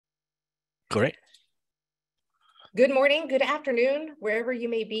Great. Good morning, good afternoon, wherever you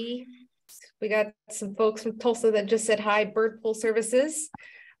may be. We got some folks from Tulsa that just said hi, Bird Pool Services.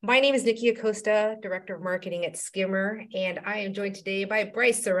 My name is Niki Acosta, Director of Marketing at Skimmer, and I am joined today by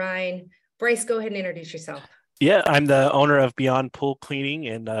Bryce Sirrine. Bryce, go ahead and introduce yourself. Yeah, I'm the owner of Beyond Pool Cleaning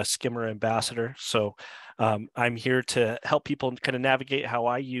and Skimmer Ambassador. So I'm here to help people kind of navigate how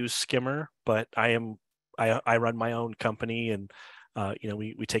I use Skimmer, but I run my own company, and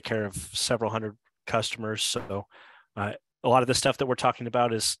we take care of several hundred customers. So a lot of the stuff that we're talking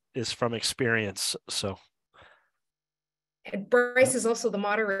about is from experience. So. And Bryce is also the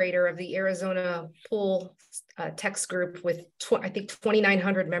moderator of the Arizona Pool Text Group with, I think,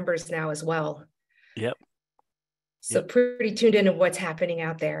 2,900 members now as well. Yep. So pretty tuned into what's happening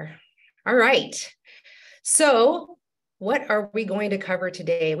out there. All right. So what are we going to cover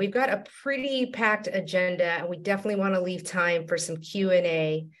today? We've got a pretty packed agenda, and we definitely want to leave time for some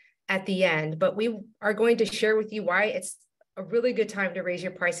Q&A at the end. But we are going to share with you why it's a really good time to raise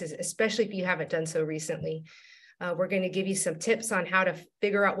your prices, especially if you haven't done so recently. We're going to give you some tips on how to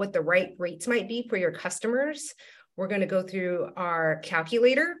figure out what the right rates might be for your customers. We're going to go through our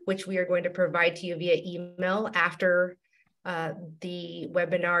calculator, which we are going to provide to you via email after the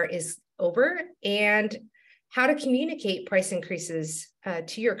webinar is over, and how to communicate price increases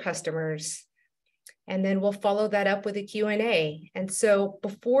to your customers. And then we'll follow that up with a Q&A. And so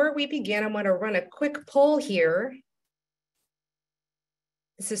before we begin, I'm going to run a quick poll here.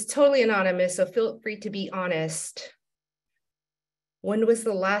 This is totally anonymous, so feel free to be honest. When was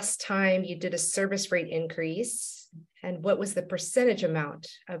the last time you did a service rate increase? And what was the percentage amount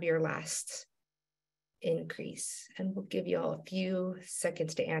of your last increase? And we'll give you all a few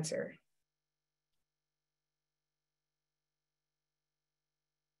seconds to answer.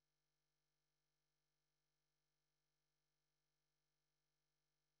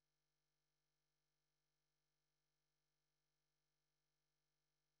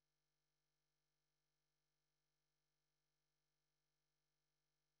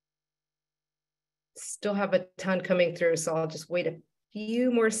 Still have a ton coming through, so I'll just wait a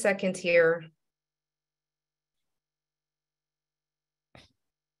few more seconds here.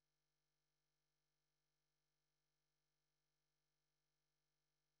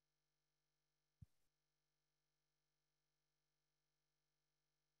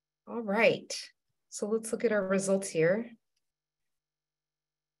 All right, so let's look at our results here.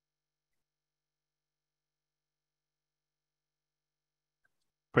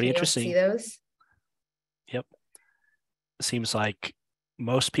 Pretty interesting. See those? Yep. Seems like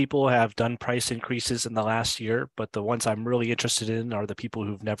most people have done price increases in the last year, but the ones I'm really interested in are the people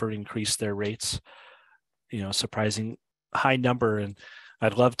who've never increased their rates. Surprising high number, and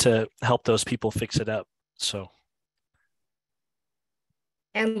I'd love to help those people fix it up. So.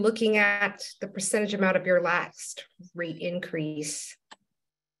 And looking at the percentage amount of your last rate increase,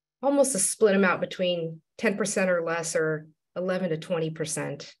 almost a split amount between 10% or less, or 11 to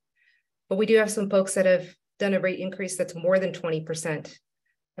 20%. But we do have some folks that have done a rate increase that's more than 20%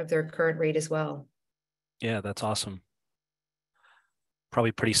 of their current rate as well. Yeah, that's awesome.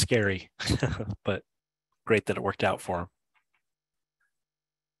 Probably pretty scary, but great that it worked out for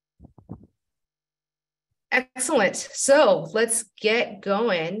them. Excellent. So let's get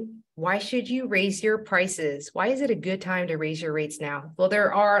going. Why should you raise your prices? Why is it a good time to raise your rates now? Well,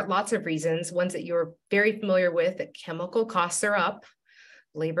 there are lots of reasons. Ones that you're very familiar with, that chemical costs are up,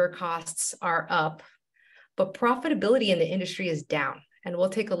 labor costs are up, but profitability in the industry is down. And we'll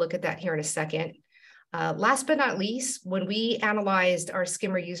take a look at that here in a second. Last but not least, when we analyzed our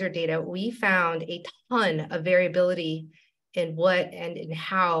Skimmer user data, we found a ton of variability in what and in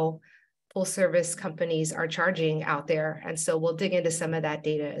how full service companies are charging out there. And so we'll dig into some of that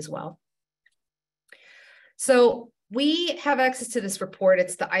data as well. So we have access to this report.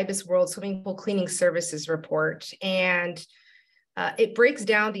 It's the IBIS World Swimming Pool Cleaning Services report. And it breaks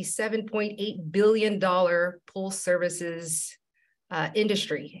down the $7.8 billion pool services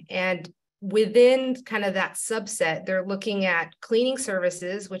industry. And within kind of that subset, they're looking at cleaning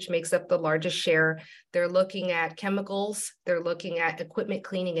services, which makes up the largest share. They're looking at chemicals. They're looking at equipment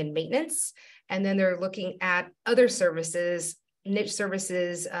cleaning and maintenance. And then they're looking at other services, niche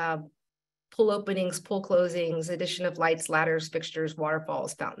services, pool openings, pool closings, addition of lights, ladders, fixtures,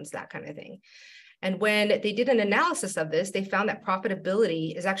 waterfalls, fountains, that kind of thing. And when they did an analysis of this, they found that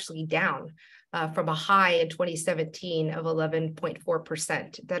profitability is actually down from a high in 2017 of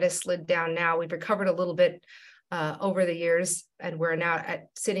 11.4%. That has slid down now. We've recovered a little bit over the years, and we're now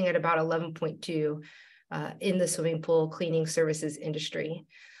sitting at about 11.2 in the swimming pool cleaning services industry.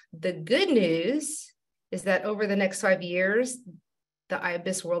 The good news is that over the next 5 years, the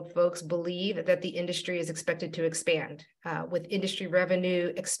IBIS World folks believe that the industry is expected to expand, with industry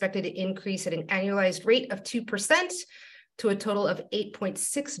revenue expected to increase at an annualized rate of 2% to a total of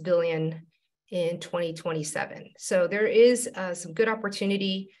 $8.6 billion in 2027. So there is some good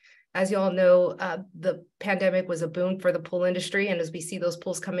opportunity. As you all know, the pandemic was a boom for the pool industry. And as we see those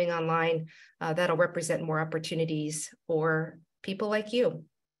pools coming online, that'll represent more opportunities for people like you.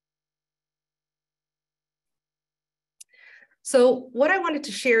 So what I wanted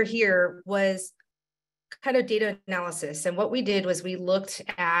to share here was kind of data analysis. And what we did was we looked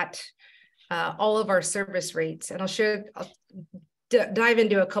at all of our service rates. And I'll dive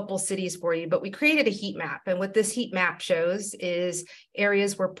into a couple cities for you, but we created a heat map. And what this heat map shows is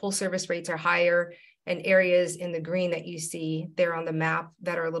areas where pool service rates are higher and areas in the green that you see there on the map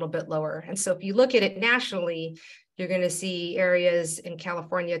that are a little bit lower. And so if you look at it nationally, you're going to see areas in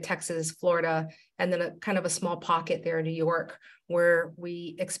California, Texas, Florida, and then a kind of a small pocket there in New York where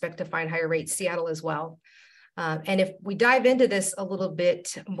we expect to find higher rates, Seattle as well. And if we dive into this a little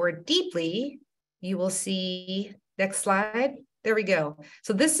bit more deeply, you will see, next slide, there we go.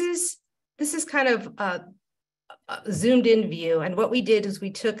 So this is kind of a zoomed in view. And what we did is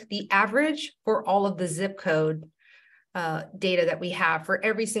we took the average for all of the zip code data that we have for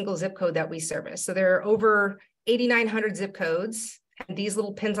every single zip code that we service. So there are over 8,900 zip codes, and these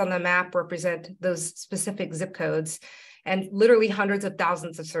little pins on the map represent those specific zip codes, and literally hundreds of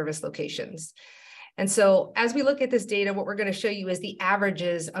thousands of service locations. And so as we look at this data, what we're going to show you is the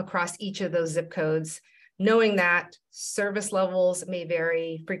averages across each of those zip codes, knowing that service levels may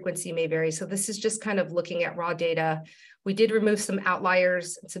vary, frequency may vary. So this is just kind of looking at raw data. We did remove some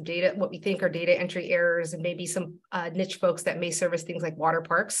outliers, some data, what we think are data entry errors, and maybe some niche folks that may service things like water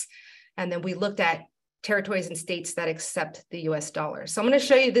parks. And then we looked at territories and states that accept the US dollar. So I'm going to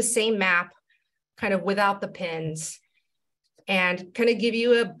show you the same map kind of without the pins and kind of give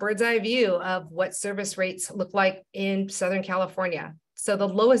you a bird's eye view of what service rates look like in Southern California. So the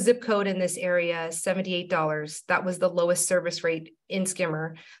lowest zip code in this area is $78. That was the lowest service rate in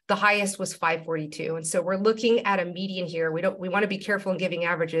Skimmer. The highest was $542. And so we're looking at a median here. We want to be careful in giving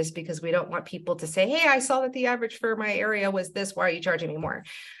averages because we don't want people to say, hey, I saw that the average for my area was this. Why are you charging me more?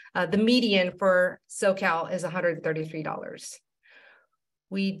 The median for SoCal is $133.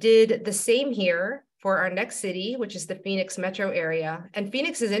 We did the same here for our next city, which is the Phoenix metro area. And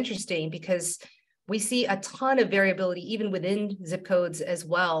Phoenix is interesting because we see a ton of variability even within zip codes as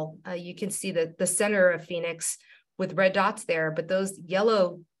well. You can see the center of Phoenix with red dots there, but those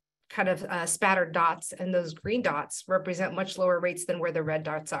yellow kind of spattered dots and those green dots represent much lower rates than where the red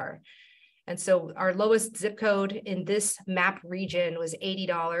dots are. And so our lowest zip code in this map region was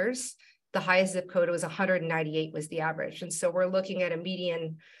 $80. The highest zip code was 198 was the average. And so we're looking at a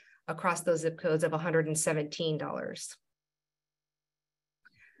median across those zip codes of $117.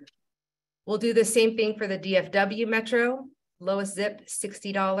 We'll do the same thing for the DFW metro. Lowest zip,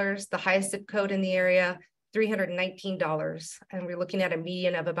 $60. The highest zip code in the area, $319. And we're looking at a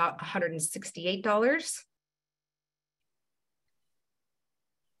median of about $168.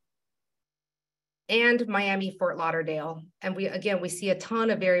 And Miami, Fort Lauderdale. And we see a ton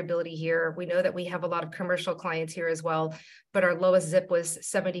of variability here. We know that we have a lot of commercial clients here as well, but our lowest zip was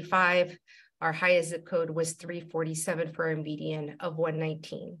 75. Our highest zip code was 347 for a median of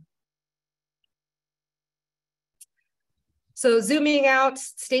 119. So zooming out,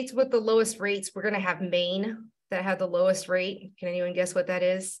 states with the lowest rates, we're going to have Maine that had the lowest rate. Can anyone guess what that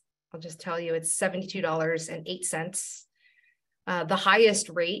is? I'll just tell you, it's $72.08. The highest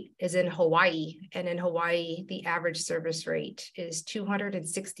rate is in Hawaii, and in Hawaii, the average service rate is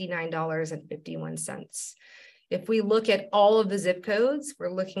 $269.51. If we look at all of the zip codes,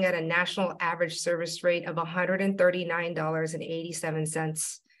 we're looking at a national average service rate of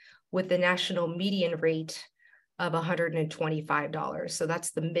 $139.87 with the national median rate of $125. So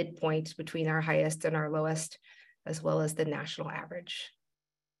that's the midpoint between our highest and our lowest, as well as the national average.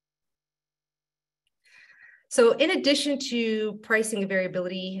 So in addition to pricing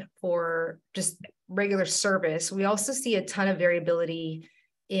variability for just regular service, we also see a ton of variability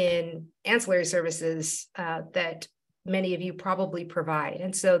in ancillary services that many of you probably provide.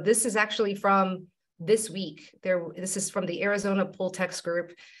 And so this is actually from this week. This is from the Arizona Pool Techs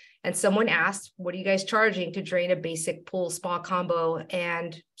Group. And someone asked, what are you guys charging to drain a basic pool spa combo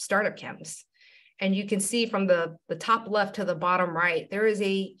and startup chems? And you can see from the top left to the bottom right, there is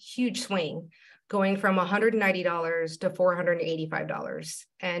a huge swing going from $190 to $485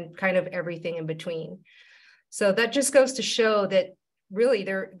 and kind of everything in between. So that just goes to show that really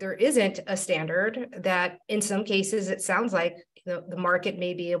there isn't a standard, that in some cases, it sounds like the market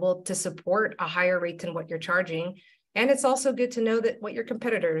may be able to support a higher rate than what you're charging. And it's also good to know that what your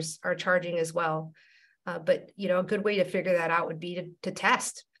competitors are charging as well. But a good way to figure that out would be to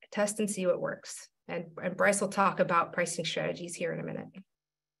test and see what works. And Bryce will talk about pricing strategies here in a minute.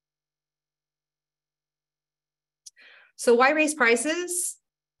 So why raise prices?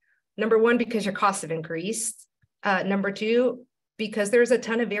 Number one, because your costs have increased. Number two, because there's a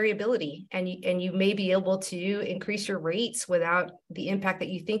ton of variability, and you may be able to increase your rates without the impact that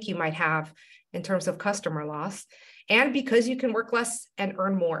you think you might have in terms of customer loss, and because you can work less and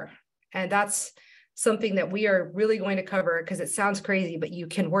earn more. And that's something that we are really going to cover, because it sounds crazy, but you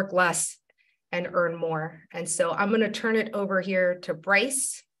can work less and earn more. And so I'm going to turn it over here to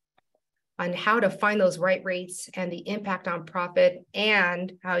Bryce on how to find those right rates and the impact on profit,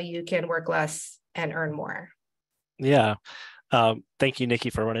 and how you can work less and earn more. Yeah. Thank you,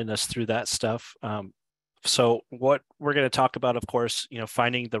 Niki, for running us through that stuff. So what we're going to talk about, of course,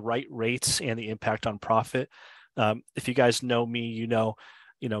 finding the right rates and the impact on profit. If you guys know me,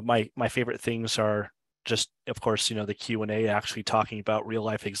 my favorite things are just, of course, the Q&A, actually talking about real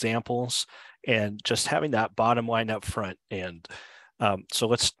life examples and just having that bottom line up front. And so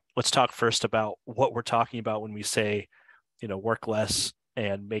let's talk first about what we're talking about when we say, work less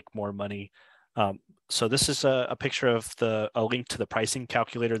and make more money. So this is a picture of a link to the pricing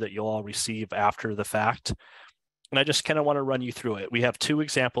calculator that you'll all receive after the fact. And I just kind of want to run you through it. We have two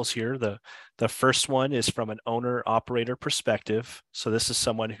examples here. The first one is from an owner operator perspective. So this is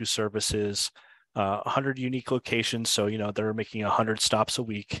someone who services 100 unique locations. So, they're making 100 stops a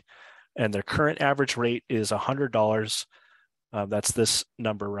week, and their current average rate is $100. That's this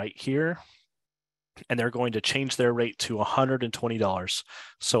number right here. And they're going to change their rate to $120.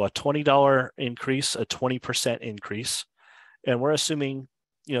 So a $20 increase, a 20% increase. And we're assuming,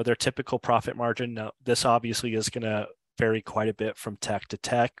 their typical profit margin. Now, this obviously is going to vary quite a bit from tech to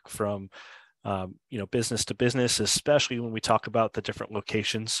tech, from business to business, especially when we talk about the different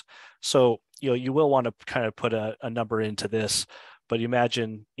locations. So, you will want to kind of put a number into this, but you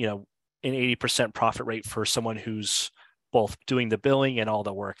imagine, an 80% profit rate for someone who's both doing the billing and all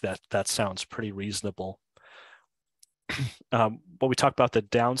the work. That sounds pretty reasonable. When we talk about the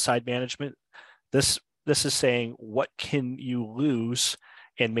downside management, this is saying, what can you lose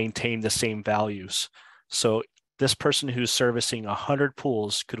and maintain the same values? So this person who's servicing 100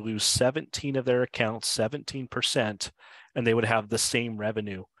 pools could lose 17 of their accounts, 17%, and they would have the same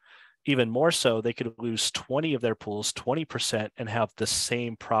revenue. Even more so, they could lose 20 of their pools, 20%, and have the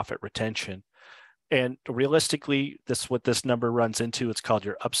same profit retention. And realistically, what this number runs into, it's called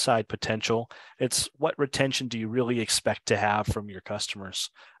your upside potential. It's what retention do you really expect to have from your customers?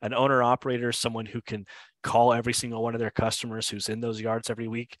 An owner operator, someone who can call every single one of their customers who's in those yards every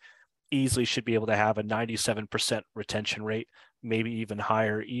week, easily should be able to have a 97% retention rate, maybe even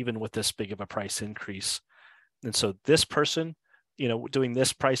higher, even with this big of a price increase. And so this person, doing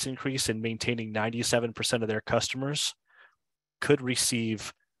this price increase and maintaining 97% of their customers could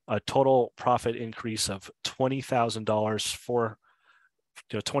receive a total profit increase of $20,000 for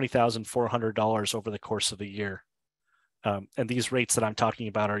 $20,400 over the course of a year. And these rates that I'm talking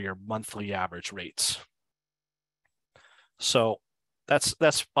about are your monthly average rates. So that's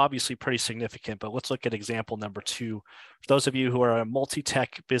obviously pretty significant, but let's look at example number two. For those of you who are a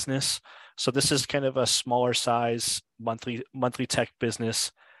multi-tech business, so this is kind of a smaller size monthly tech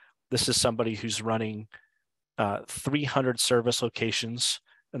business. This is somebody who's running 300 service locations,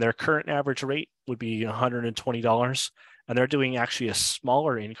 and their current average rate would be $120, and they're doing actually a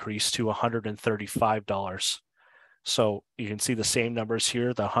smaller increase to $135. So you can see the same numbers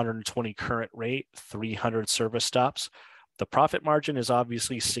here, the 120 current rate, 300 service stops. The profit margin is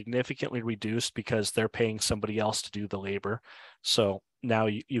obviously significantly reduced because they're paying somebody else to do the labor. So now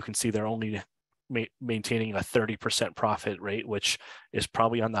you can see they're only maintaining a 30% profit rate, which is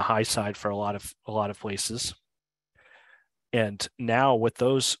probably on the high side for a lot of places. And now with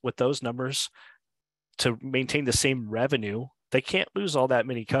those numbers, to maintain the same revenue, they can't lose all that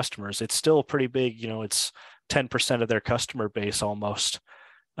many customers. It's still pretty big. It's 10% of their customer base almost.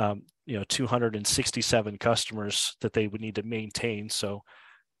 267 customers that they would need to maintain. So,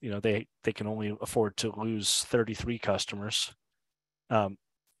 they can only afford to lose 33 customers.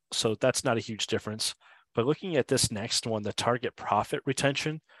 So that's not a huge difference. But looking at this next one, the target profit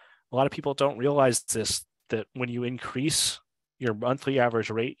retention, a lot of people don't realize this, that when you increase your monthly average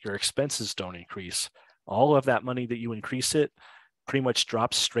rate, your expenses don't increase. All of that money that you increase it pretty much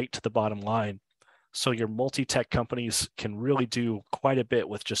drops straight to the bottom line. So your multi-tech companies can really do quite a bit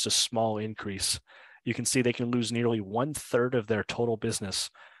with just a small increase. You can see they can lose nearly 1/3 of their total business.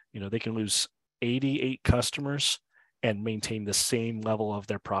 They can lose 88 customers and maintain the same level of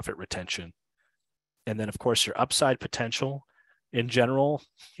their profit retention. And then of course your upside potential. In general,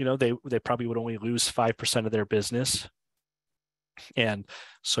 they probably would only lose 5% of their business. And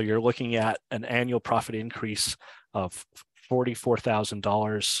so you're looking at an annual profit increase of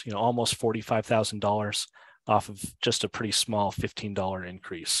 $44,000, almost $45,000 off of just a pretty small $15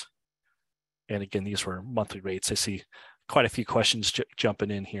 increase. And again, these were monthly rates. I see quite a few questions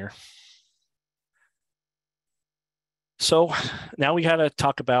jumping in here. So now we got to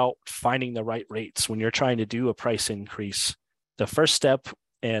talk about finding the right rates when you're trying to do a price increase. The first step,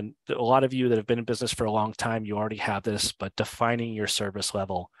 and a lot of you that have been in business for a long time, you already have this, but defining your service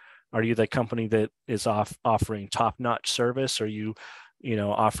level. Are you the company that is offering top-notch service? Are you,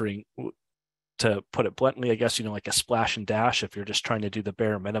 offering, to put it bluntly, I guess, like a splash and dash if you're just trying to do the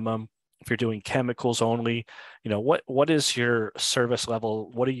bare minimum? If you're doing chemicals only, what is your service level?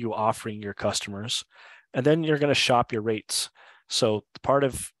 What are you offering your customers? And then you're going to shop your rates. So part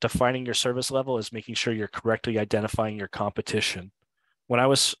of defining your service level is making sure you're correctly identifying your competition. When I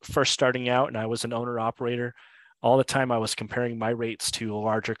was first starting out and I was an owner operator, all the time I was comparing my rates to a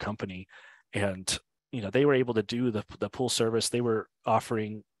larger company, and they were able to do the pool service. They were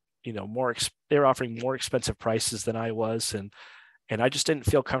offering more expensive prices than I was, and I just didn't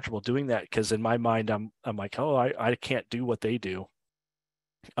feel comfortable doing that because in my mind I'm like, oh, I can't do what they do.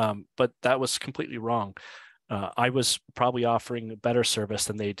 But that was completely wrong. I was probably offering a better service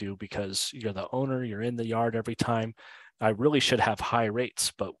than they do because you're the owner, you're in the yard every time. I really should have high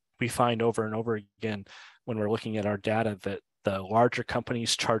rates, but we find over and over again when we're looking at our data that the larger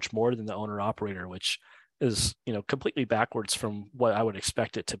companies charge more than the owner operator, which is completely backwards from what I would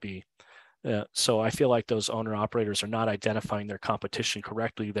expect it to be. So I feel like those owner operators are not identifying their competition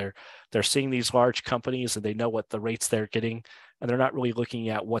correctly. They're seeing these large companies and they know what the rates they're getting, and they're not really looking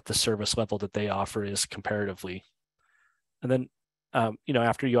at what the service level that they offer is comparatively. And then,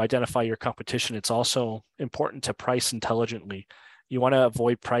 after you identify your competition, it's also important to price intelligently. You want to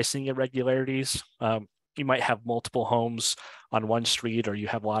avoid pricing irregularities. You might have multiple homes on one street, or you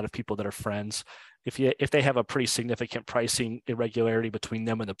have a lot of people that are friends. If they have a pretty significant pricing irregularity between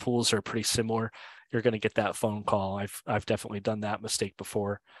them and the pools are pretty similar, you're going to get that phone call. I've definitely done that mistake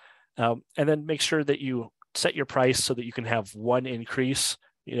before. And then make sure that you set your price so that you can have one increase,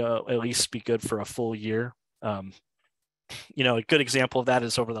 at least be good for a full year. A good example of that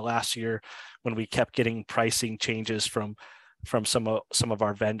is over the last year when we kept getting pricing changes from some of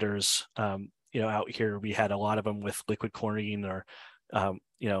our vendors. Out here we had a lot of them with liquid chlorine, or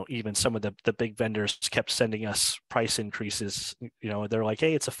even some of the big vendors kept sending us price increases. They're like,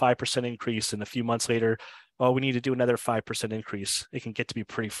 hey, it's a 5% increase, and a few months later, oh, we need to do another 5% increase. It can get to be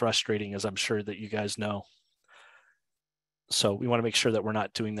pretty frustrating, as I'm sure that you guys know. So we want to make sure that we're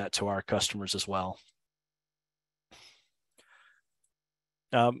not doing that to our customers as well.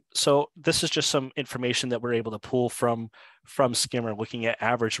 So this is just some information that we're able to pull from Skimmer, looking at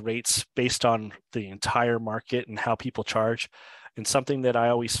average rates based on the entire market and how people charge. And something that I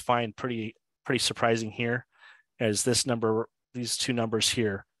always find pretty surprising here is these two numbers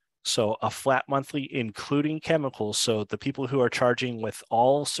here. So a flat monthly including chemicals. So the people who are charging with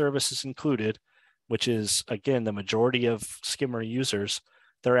all services included, which is again the majority of Skimmer users,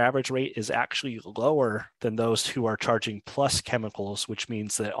 their average rate is actually lower than those who are charging plus chemicals, which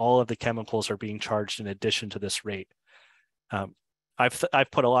means that all of the chemicals are being charged in addition to this rate.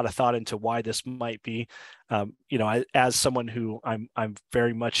 I've put a lot of thought into why this might be. As someone who I'm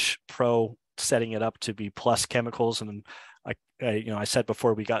very much pro setting it up to be plus chemicals, and I said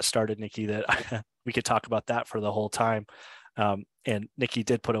before we got started, Niki, that we could talk about that for the whole time. And Niki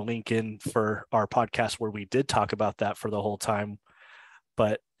did put a link in for our podcast where we did talk about that for the whole time.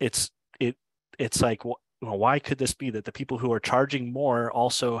 But it's like, why could this be that the people who are charging more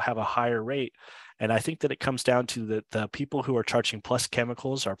also have a higher rate? And I think that it comes down to that the people who are charging plus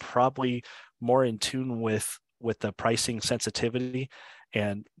chemicals are probably more in tune with the pricing sensitivity,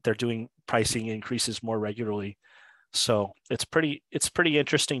 and they're doing pricing increases more regularly. So it's pretty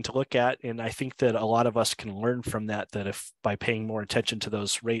interesting to look at, and I think that a lot of us can learn from that if by paying more attention to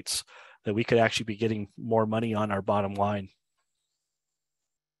those rates, that we could actually be getting more money on our bottom line.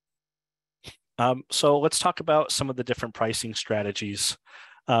 So let's talk about some of the different pricing strategies.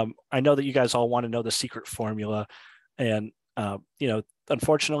 I know that you guys all want to know the secret formula, and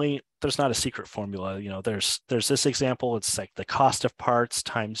unfortunately, there's not a secret formula. There's this example. It's like the cost of parts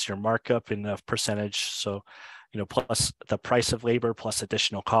times your markup in a percentage. So, plus the price of labor plus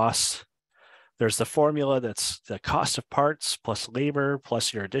additional costs. There's the formula that's the cost of parts plus labor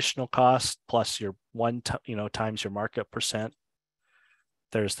plus your additional cost plus your times your markup percent.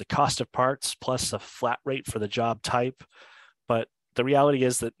 There's the cost of parts plus a flat rate for the job type. But the reality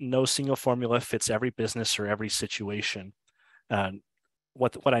is that no single formula fits every business or every situation.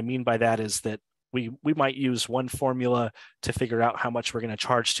 What I mean by that is that we might use one formula to figure out how much we're going to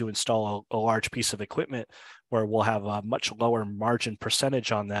charge to install a large piece of equipment, where we'll have a much lower margin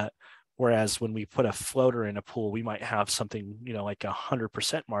percentage on that. Whereas when we put a floater in a pool, we might have something, like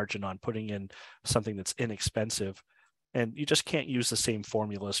 100% margin on putting in something that's inexpensive. And you just can't use the same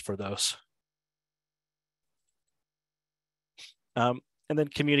formulas for those. And then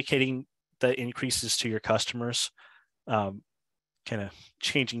communicating the increases to your customers. Kind of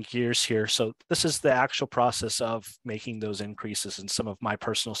changing gears here. So this is the actual process of making those increases, and some of my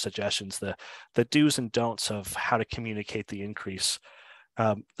personal suggestions, the do's and don'ts of how to communicate the increase.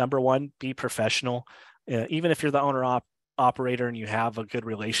 Number one, be professional. Even if you're the operator and you have a good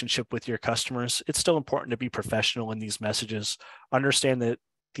relationship with your customers, it's still important to be professional in these messages. Understand that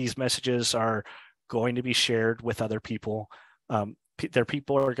these messages are going to be shared with other people. Their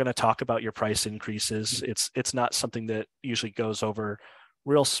people are going to talk about your price increases. It's not something that usually goes over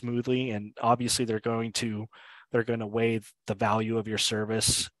real smoothly, and obviously they're going to weigh the value of your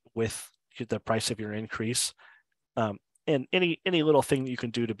service with the price of your increase. And any little thing that you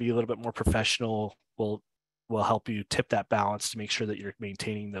can do to be a little bit more professional will help you tip that balance to make sure that you're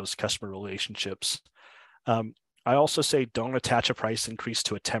maintaining those customer relationships. I also say don't attach a price increase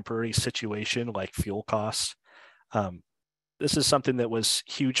to a temporary situation like fuel costs. This is something that was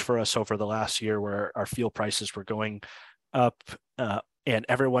huge for us over the last year, where our fuel prices were going up, and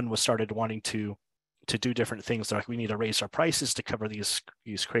everyone was started wanting to do different things. They're like, we need to raise our prices to cover these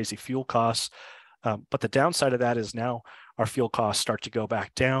crazy fuel costs. But the downside of that is now our fuel costs start to go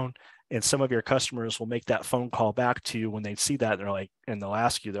back down, and some of your customers will make that phone call back to you when they see that. They're like, and they'll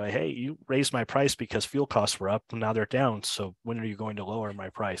ask you, they're like, hey, you raised my price because fuel costs were up, and now they're down. So when are you going to lower my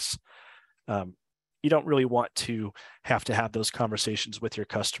price? You don't really want to have those conversations with your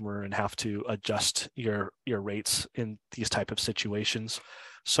customer and have to adjust your rates in these type of situations.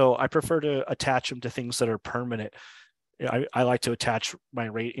 So I prefer to attach them to things that are permanent. I like to attach my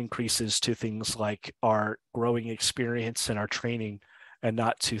rate increases to things like our growing experience and our training, and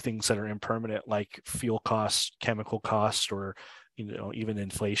not to things that are impermanent like fuel costs, chemical costs, or even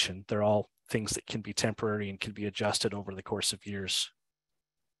inflation. They're all things that can be temporary and can be adjusted over the course of years.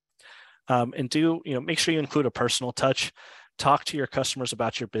 And make sure you include a personal touch. Talk to your customers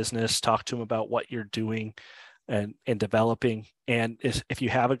about your business. Talk to them about what you're doing and developing. And if you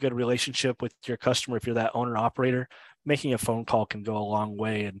have a good relationship with your customer, if you're that owner operator, making a phone call can go a long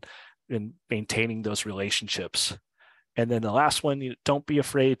way in maintaining those relationships. And then the last one, don't be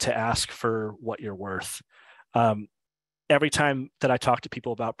afraid to ask for what you're worth. Every time that I talk to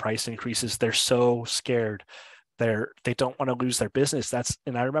people about price increases, they're so scared. They don't want to lose their business.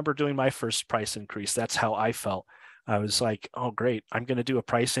 And I remember doing my first price increase. That's how I felt. I was like, oh, great. I'm going to do a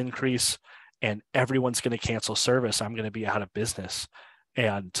price increase and everyone's going to cancel service. I'm going to be out of business.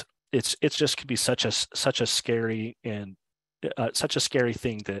 And it's just could be such a scary and such a scary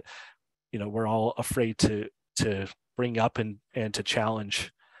thing that, we're all afraid to bring up and to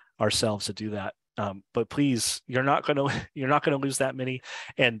challenge ourselves to do that. But please, you're not going to lose that many.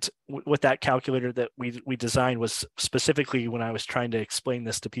 And with that calculator that we designed was specifically when I was trying to explain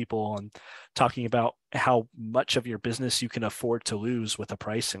this to people and talking about how much of your business you can afford to lose with a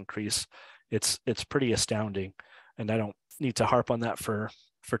price increase. It's pretty astounding. And I don't need to harp on that for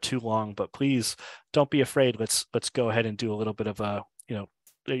too long, but please don't be afraid. Let's go ahead and do a little bit of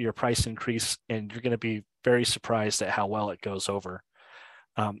your price increase, and you're going to be very surprised at how well it goes over.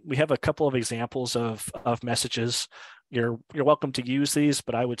 We have a couple of examples of messages. You're welcome to use these,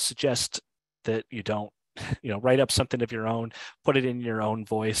 but I would suggest that you don't, write up something of your own, put it in your own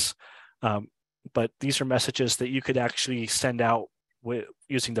voice. But these are messages that you could actually send out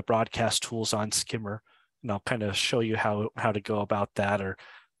using the broadcast tools on Skimmer. And I'll kind of show you how to go about that, or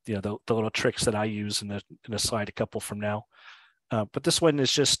the little tricks that I use in a slide a couple from now. But this one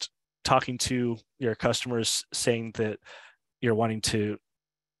is just talking to your customers, saying that you're wanting to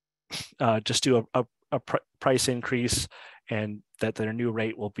just do a price increase, and that their new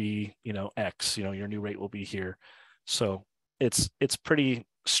rate will be X. Your new rate will be here. So it's pretty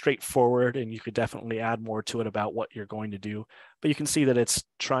straightforward, and you could definitely add more to it about what you're going to do. But you can see that it's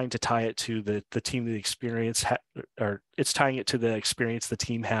trying to tie it to the team, the experience, or it's tying it to the experience the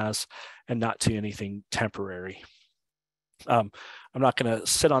team has, and not to anything temporary. I'm not going to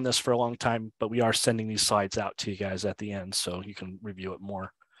sit on this for a long time, but we are sending these slides out to you guys at the end so you can review it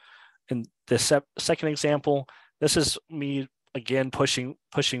more. And the second example, this is me again pushing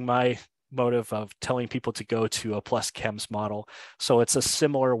my motive of telling people to go to a plus chems model. So it's a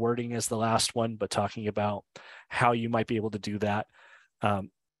similar wording as the last one, but talking about how you might be able to do that.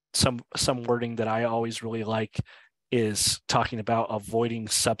 Some wording that I always really like is talking about avoiding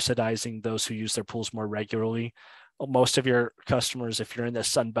subsidizing those who use their pools more regularly. Most of your customers, if you're in the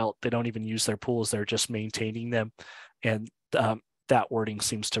Sun Belt, they don't even use their pools; they're just maintaining them, and that wording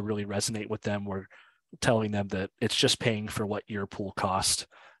seems to really resonate with them. We're telling them that it's just paying for what your pool cost,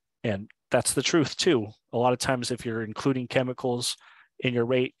 and that's the truth too. A lot of times, if you're including chemicals in your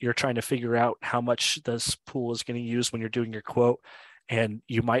rate, you're trying to figure out how much this pool is going to use when you're doing your quote, and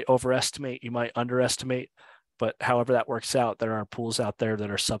you might overestimate, you might underestimate, but however that works out, there are pools out there that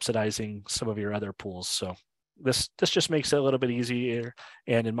are subsidizing some of your other pools. So this just makes it a little bit easier,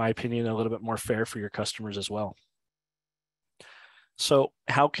 and in my opinion, a little bit more fair for your customers as well. So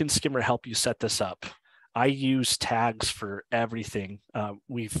how can Skimmer help you set this up? I use tags for everything.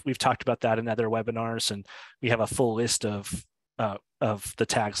 We've talked about that in other webinars, and we have a full list of the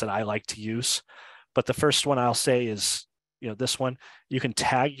tags that I like to use. But the first one I'll say is, this one. You can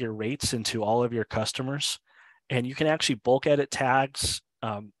tag your rates into all of your customers, and you can actually bulk edit tags.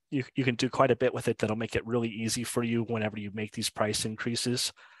 You can do quite a bit with it that'll make it really easy for you whenever you make these price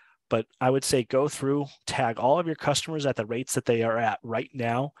increases. But I would say go through, tag all of your customers at the rates that they are at right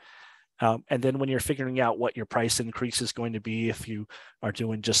now. And then when you're figuring out what your price increase is going to be, if you are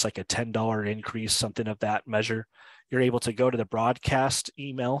doing just like a $10 increase, something of that measure, you're able to go to the broadcast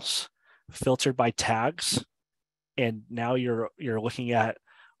emails filtered by tags. And now you're looking at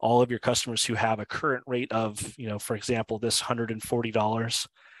all of your customers who have a current rate of, for example, this $140.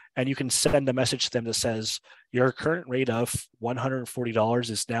 And you can send a message to them that says your current rate of $140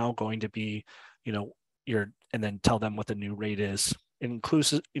 is now going to be, and then tell them what the new rate is. It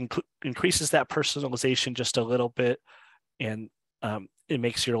increases that personalization just a little bit, and it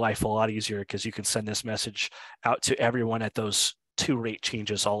makes your life a lot easier because you can send this message out to everyone at those 2 rate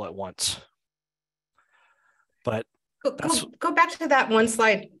changes all at once. But go back to that one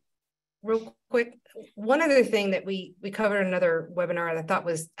slide real quick. One other thing that we covered in another webinar that I thought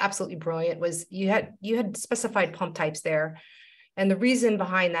was absolutely brilliant was you had specified pump types there. And the reason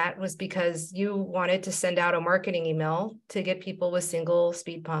behind that was because you wanted to send out a marketing email to get people with single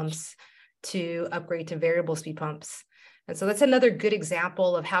speed pumps to upgrade to variable speed pumps. And so that's another good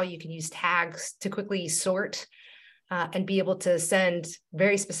example of how you can use tags to quickly sort and be able to send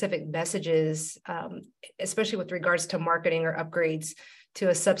very specific messages, especially with regards to marketing or upgrades to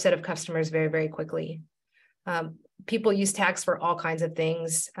a subset of customers very, very quickly. People use tags for all kinds of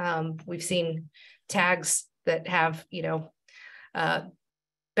things. We've seen tags that have,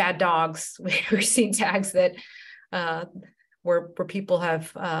 bad dogs. We've seen tags that where people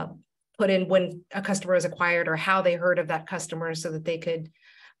have put in when a customer is acquired or how they heard of that customer so that they could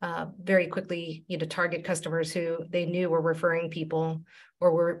very quickly, target customers who they knew were referring people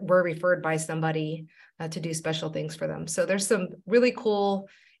or were referred by somebody to do special things for them. So there's some really cool,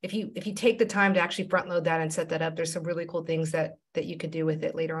 if you take the time to actually front load that and set that up, there's some really cool things that you could do with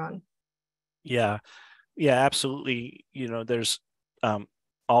it later on. Yeah, absolutely. There's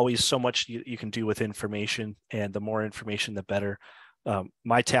always so much you can do with information, and the more information, the better.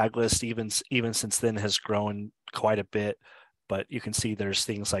 My tag list, even since then, has grown quite a bit. But you can see there's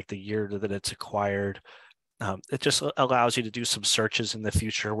things like the year that it's acquired. It just allows you to do some searches in the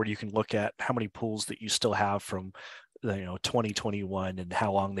future where you can look at how many pools that you still have from 2021 and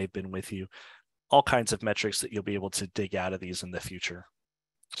how long they've been with you. All kinds of metrics that you'll be able to dig out of these in the future.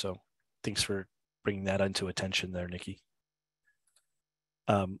 So thanks for bringing that into attention there, Niki.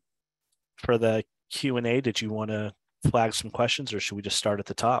 For the Q&A, did you want to flag some questions, or should we just start at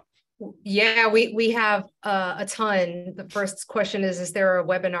the top? Yeah, we have a ton. The first question is there a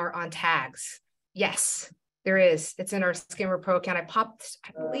webinar on tags? Yes, there is. It's in our Skimmer Pro account. I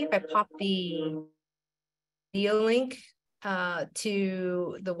believe I popped the link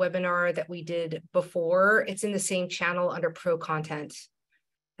to the webinar that we did before. It's in the same channel under Pro Content.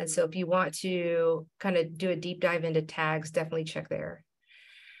 And so if you want to kind of do a deep dive into tags, definitely check there.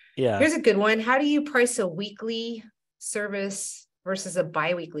 Yeah. Here's a good one. How do you price a weekly service versus a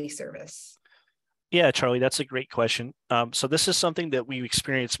bi-weekly service? Yeah, Charlie, that's a great question. So this is something that we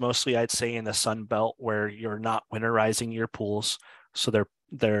experience mostly, I'd say, in the Sun Belt, where you're not winterizing your pools. So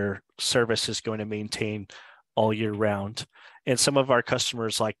their service is going to maintain all year round. And some of our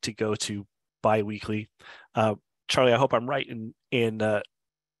customers like to go to bi-weekly. Charlie, I hope I'm right in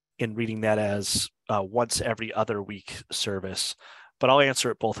reading that as once every other week service. But I'll answer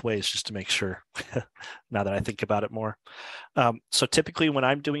it both ways just to make sure now that I think about it more. So typically when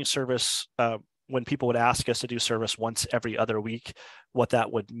I'm doing service, when people would ask us to do service once every other week, what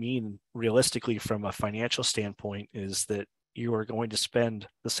that would mean realistically from a financial standpoint is that you are going to spend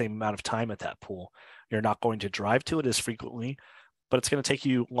the same amount of time at that pool. You're not going to drive to it as frequently. but it's going to take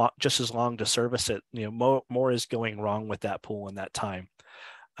you just as long to service it. More is going wrong with that pool in that time.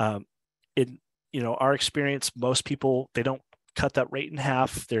 In our experience, most people, they don't cut that rate in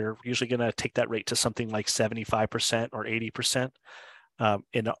half. They're usually going to take that rate to something like 75% or 80%.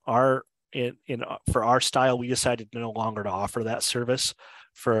 For our style, we decided no longer to offer that service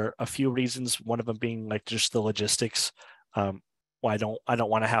for a few reasons. One of them being like just the logistics. I don't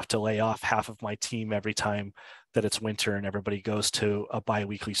want to have to lay off half of my team every time that it's winter and everybody goes to a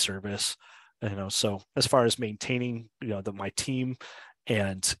biweekly service. So as far as maintaining my team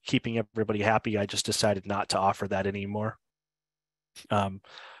and keeping everybody happy, I just decided not to offer that anymore.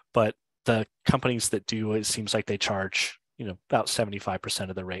 But the companies that do, it seems like they charge about 75%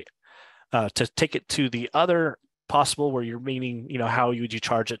 of the rate. To take it to the other possible where you're meaning, how would you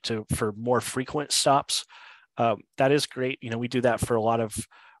charge it for more frequent stops? That is great. We do that for a lot of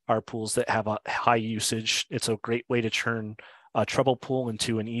our pools that have a high usage. It's a great way to turn a trouble pool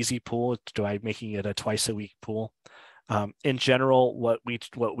into an easy pool by making it a twice a week pool. In general, what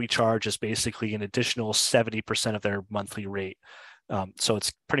we charge is basically an additional 70% of their monthly rate. So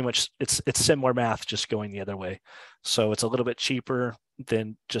it's pretty much it's similar math, just going the other way. So it's a little bit cheaper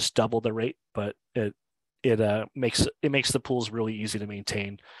than just double the rate, but it makes the pools really easy to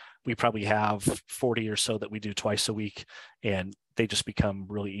maintain. We probably have 40 or so that we do twice a week, and they just become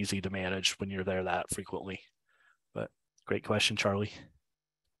really easy to manage when you're there that frequently. But great question, Charlie.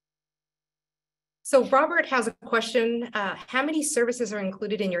 So Robert has a question. How many services are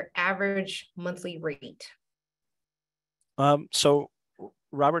included in your average monthly rate? So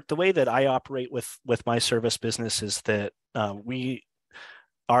Robert, the way that I operate with my service business is that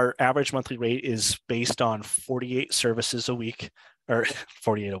our average monthly rate is based on 48 services a week, or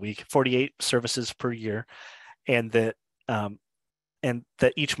 48 services per year, and that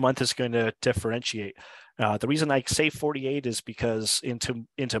each month is going to differentiate. The reason I say 48 is because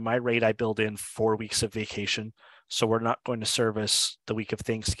into my rate, I build in 4 weeks of vacation. So we're not going to service the week of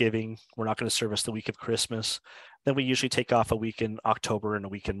Thanksgiving. We're not going to service the week of Christmas. Then we usually take off a week in October and a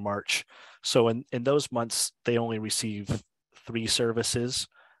week in March. So in those months, they only receive 3 services.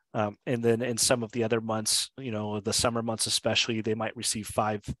 And then in some of the other months, the summer months especially, they might receive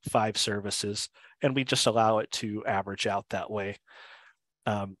five services, and we just allow it to average out that way.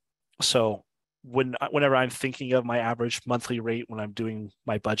 So whenever I'm thinking of my average monthly rate when I'm doing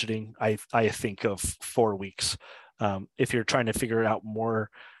my budgeting, I think of 4 weeks. If you're trying to figure it out more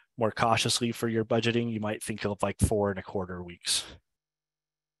cautiously for your budgeting, you might think of like 4.25 weeks.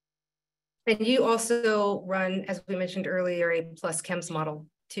 And you also run, as we mentioned earlier, a plus chems model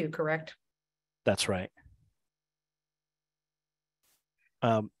too, correct? That's right.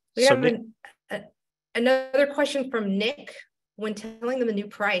 We have another question from Nick. When telling them a new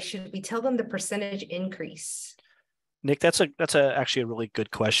price, should we tell them the percentage increase? Nick, that's actually a really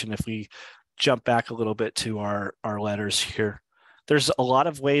good question. If we jump back a little bit to our letters here, there's a lot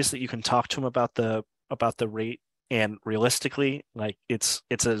of ways that you can talk to them about the rate, and realistically, like it's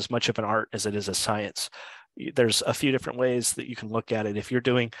as much of an art as it is a science. There's a few different ways that you can look at it. If you're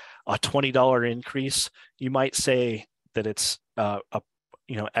doing a $20 increase, you might say that it's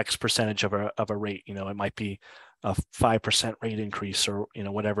X percentage of a rate. It might be a 5% rate increase, or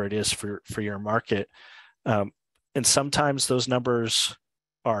whatever it is for your market. And sometimes those numbers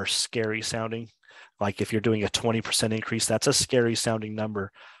are scary sounding. Like if you're doing a 20% increase, that's a scary sounding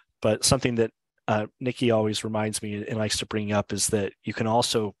number. But something that Niki always reminds me and likes to bring up is that you can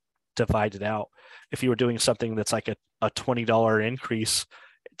also divide it out. If you were doing something that's like a $20 increase,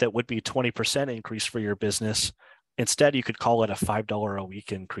 that would be a 20% increase for your business. Instead, you could call it a $5 a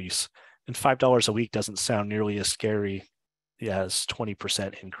week increase. And $5 a week doesn't sound nearly as scary as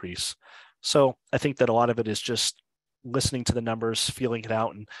 20% increase. So I think that a lot of it is just listening to the numbers, feeling it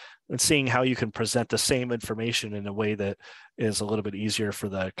out, and seeing how you can present the same information in a way that is a little bit easier for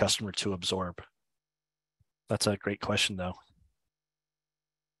the customer to absorb. That's a great question, though.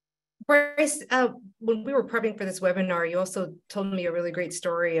 Bryce, when we were prepping for this webinar, you also told me a really great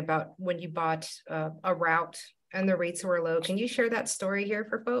story about when you bought a route and the rates were low. Can you share that story here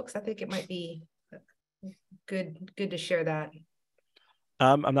for folks? I think it might be good to share that.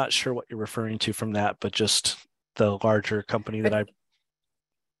 I'm not sure what you're referring to from that, but just the larger company that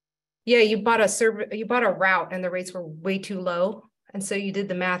Yeah, you bought a route and the rates were way too low. And so you did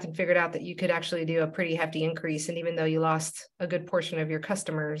the math and figured out that you could actually do a pretty hefty increase. And even though you lost a good portion of your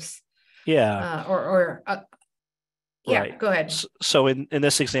customers. Yeah. Yeah, right. Go ahead. So in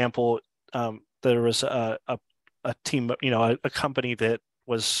this example, there was a team, a company that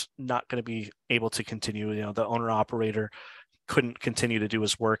was not going to be able to continue. The owner operator couldn't continue to do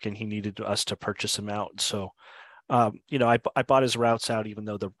his work, and he needed us to purchase him out. So I bought his routes out, even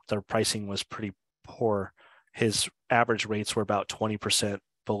though the pricing was pretty poor. His average rates were about 20%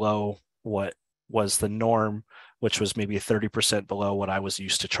 below what was the norm, which was maybe 30% below what I was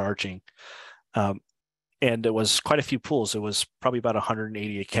used to charging. Um, and it was quite a few pools. It was probably about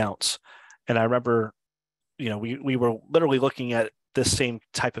 180 accounts. And I remember, we were literally looking at this same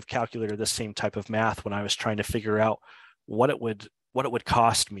type of calculator, this same type of math when I was trying to figure out what it would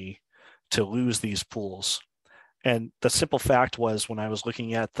cost me to lose these pools. And the simple fact was, when I was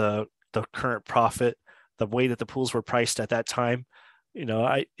looking at the current profit, the way that the pools were priced at that time,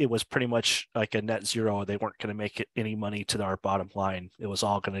 it was pretty much like a net zero. They weren't going to make it any money to our bottom line. It was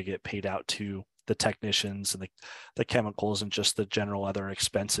all going to get paid out to the technicians and the chemicals and just the general other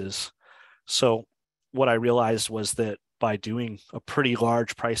expenses. So what I realized was that by doing a pretty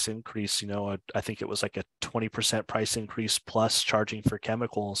large price increase, I think it was like a 20% price increase plus charging for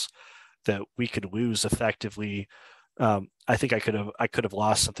chemicals, that we could lose effectively. I think I could have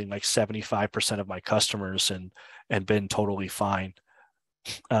lost something like 75% of my customers and been totally fine.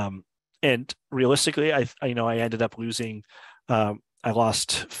 And realistically, I ended up losing. I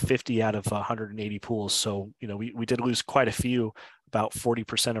lost 50 out of 180 pools, so we did lose quite a few, about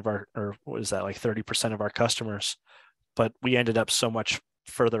 40% of our, or what is that, like 30% of our customers, but we ended up so much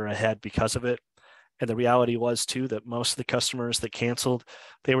further ahead because of it. And the reality was too that most of the customers that canceled,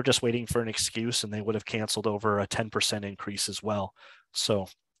 they were just waiting for an excuse, and they would have canceled over a 10% increase as well. So,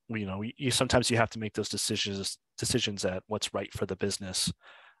 sometimes you have to make those decisions at what's right for the business.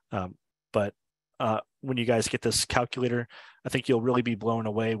 But when you guys get this calculator, I think you'll really be blown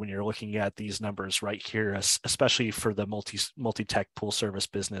away when you're looking at these numbers right here, especially for the multi-tech pool service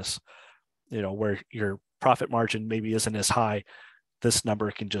business, where your profit margin maybe isn't as high. This number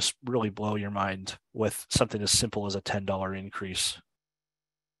can just really blow your mind with something as simple as a $10 increase.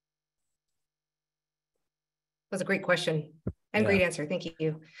 That's a great question and great answer. Thank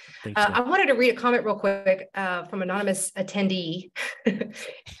you. Thanks, I wanted to read a comment real quick from anonymous attendee,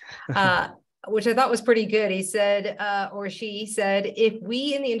 which I thought was pretty good. He said, or she said, if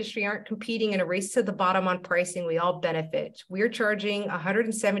we in the industry aren't competing in a race to the bottom on pricing, we all benefit. We're charging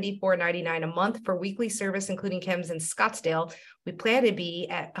 $174.99 a month for weekly service, including chems in Scottsdale. We plan to be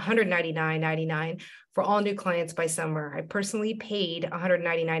at $199.99 for all new clients by summer. I personally paid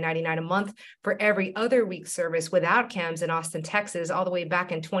 $199.99 a month for every other week service without chems in Austin, Texas, all the way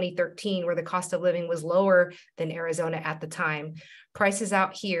back in 2013, where the cost of living was lower than Arizona at the time. Prices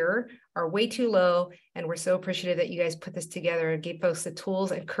out here are way too low, and we're so appreciative that you guys put this together and gave folks the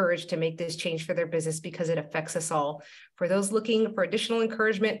tools and courage to make this change for their business, because it affects us all. For those looking for additional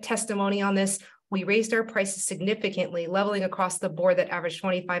encouragement, testimony on this, we raised our prices significantly, leveling across the board that averaged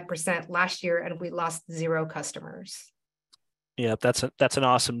 25% last year, and we lost 0 customers. Yeah, that's an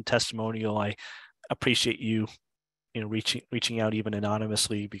awesome testimonial. I appreciate you, reaching out even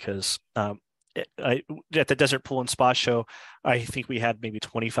anonymously, because at the Desert Pool and Spa Show, I think we had maybe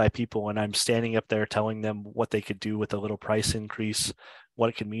 25 people, and I'm standing up there telling them what they could do with a little price increase, what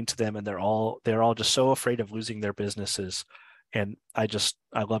it could mean to them, and they're all just so afraid of losing their businesses. And I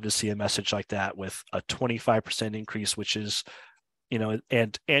love to see a message like that with a 25% increase, which is,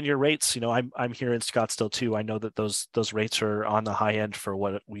 and your rates, I'm here in Scottsdale too. I know that those rates are on the high end for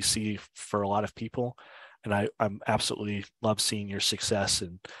what we see for a lot of people. And I'm absolutely love seeing your success.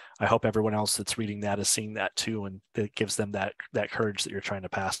 And I hope everyone else that's reading that is seeing that too. And it gives them that courage that you're trying to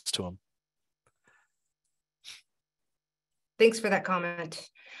pass to them. Thanks for that comment.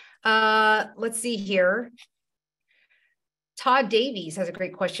 Let's see here. Todd Davies has a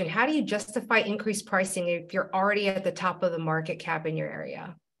great question. How do you justify increased pricing if you're already at the top of the market cap in your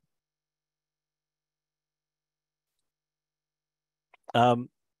area?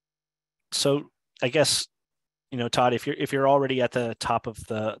 So I guess, Todd, if you're already at the top of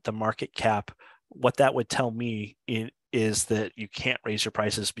the market cap, what that would tell me is that you can't raise your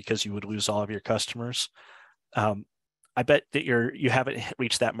prices because you would lose all of your customers. I bet that you haven't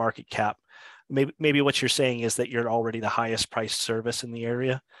reached that market cap. Maybe what you're saying is that you're already the highest priced service in the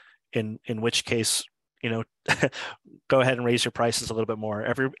area, in which case, go ahead and raise your prices a little bit more.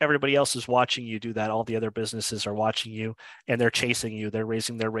 Everybody else is watching you do that. All the other businesses are watching you, and they're chasing you. They're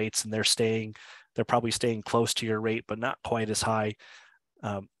raising their rates, and they're probably staying close to your rate, but not quite as high.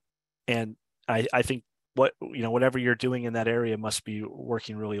 And I think whatever you're doing in that area must be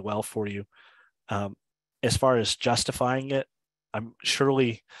working really well for you. As far as justifying it, I'm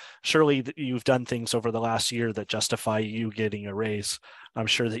surely you've done things over the last year that justify you getting a raise. I'm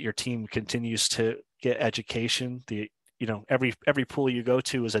sure that your team continues to get education. Every pool you go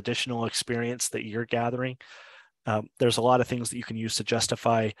to is additional experience that you're gathering. There's a lot of things that you can use to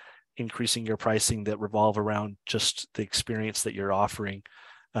justify increasing your pricing that revolve around just the experience that you're offering.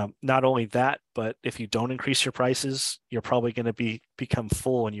 Not only that, but if you don't increase your prices, you're probably going to become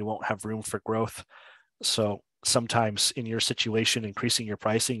full and you won't have room for growth. So sometimes in your situation, increasing your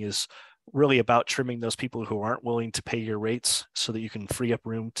pricing is really about trimming those people who aren't willing to pay your rates so that you can free up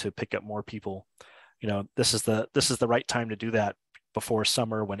room to pick up more people. This is the right time to do that before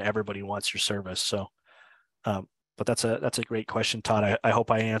summer when everybody wants your service. So, but that's a great question, Todd. I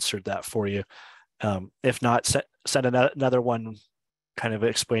hope I answered that for you. If not, send another one kind of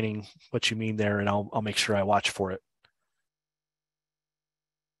explaining what you mean there, and I'll make sure I watch for it.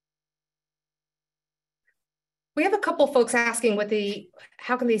 We have a couple folks asking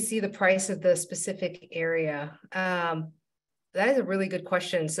how can they see the price of the specific area? That is a really good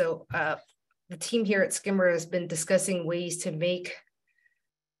question. So the team here at Skimmer has been discussing ways to make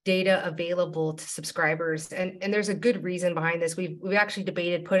data available to subscribers. And there's a good reason behind this. We've actually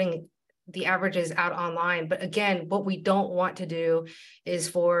debated putting the averages out online. But again, what we don't want to do is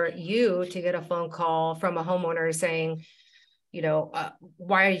for you to get a phone call from a homeowner saying,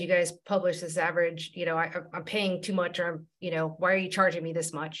 why are you guys publish this average? I'm paying too much, or why are you charging me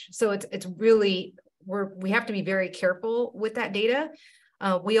this much? So it's really, we have to be very careful with that data.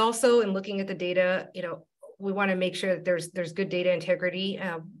 We also, in looking at the data, we want to make sure that there's good data integrity.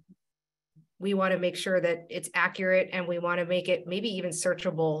 We want to make sure that it's accurate, and we want to make it maybe even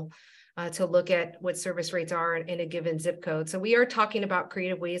searchable to look at what service rates are in a given zip code. So we are talking about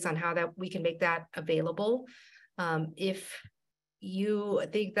creative ways on how that we can make that available. If you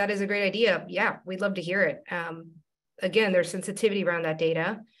think that is a great idea, yeah, we'd love to hear it. Again, there's sensitivity around that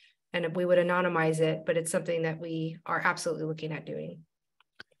data, and we would anonymize it, but it's something that we are absolutely looking at doing.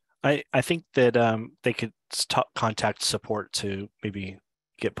 I think that they could contact support to maybe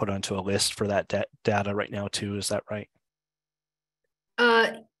get put onto a list for that data right now too. Is that right?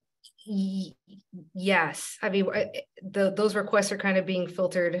 Yes. I mean, those requests are kind of being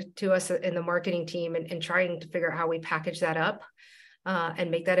filtered to us in the marketing team, and trying to figure out how we package that up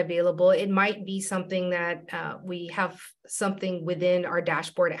and make that available. It might be something that we have something within our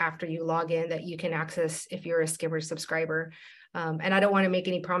dashboard after you log in that you can access if you're a Skimmer subscriber. And I don't want to make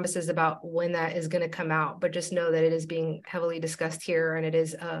any promises about when that is going to come out, but just know that it is being heavily discussed here, and it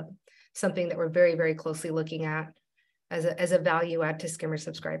is something that we're very, very closely looking at as a value add to Skimmer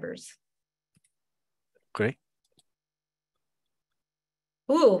subscribers. Great.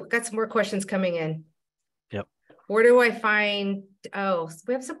 Ooh, got some more questions coming in. Yep. Where do I find,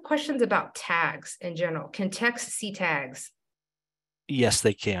 we have some questions about tags in general. Can techs see tags? Yes,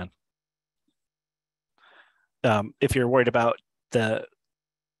 they can. If you're worried about the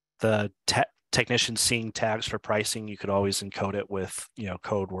technician seeing tags for pricing, you could always encode it with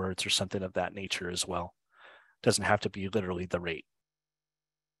code words or something of that nature as well. Doesn't have to be literally the rate.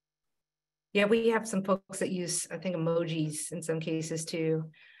 Yeah, we have some folks that use, I think, emojis in some cases too,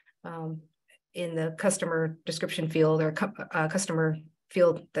 in the customer description field, or customer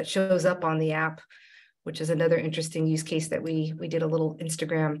field that shows up on the app, which is another interesting use case that we did a little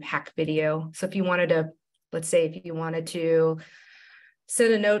Instagram hack video. So if you wanted to, let's say if you wanted to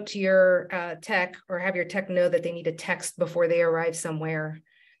send a note to your tech, or have your tech know that they need a text before they arrive somewhere,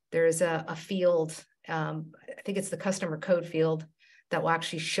 there's a field, I think it's the customer code field, that will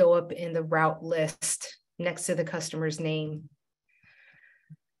actually show up in the route list next to the customer's name.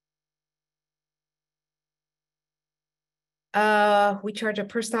 We charge a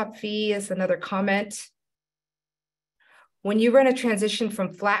per stop fee is another comment. When you run a transition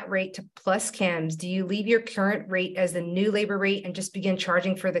from flat rate to plus chems, do you leave your current rate as the new labor rate and just begin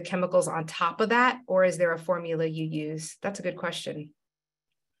charging for the chemicals on top of that? Or is there a formula you use? That's a good question.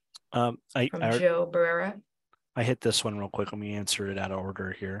 From Joe Barrera. I hit this one real quick. Let me answer it out of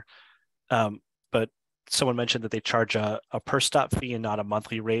order here. But someone mentioned that they charge a per stop fee and not a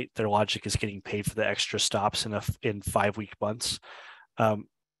monthly rate. Their logic is getting paid for the extra stops in 5-week months.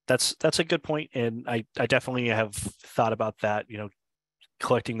 That's a good point, and I definitely have thought about that.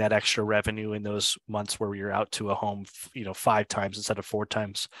 Collecting that extra revenue in those months where you're out to a home, 5 times instead of 4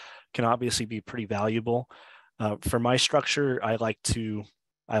 times, can obviously be pretty valuable. For my structure,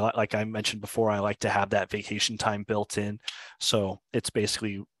 like I mentioned before, I like to have that vacation time built in. So it's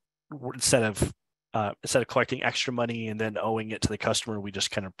basically, instead of collecting extra money and then owing it to the customer, we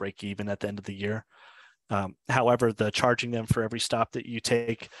just kind of break even at the end of the year. However, the charging them for every stop that you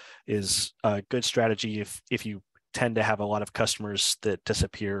take is a good strategy if you tend to have a lot of customers that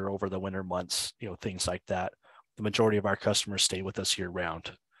disappear over the winter months, things like that. The majority of our customers stay with us year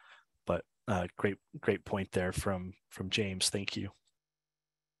round. But great point there from James. Thank you.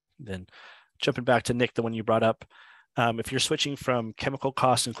 Then jumping back to Nick, the one you brought up, If you're switching from chemical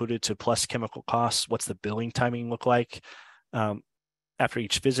costs included to plus chemical costs, what's the billing timing look like? After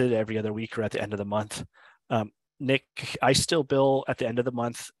each visit, every other week, or at the end of the month? Nick, I still bill at the end of the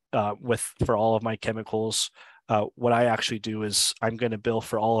month for all of my chemicals. What I actually do is I'm going to bill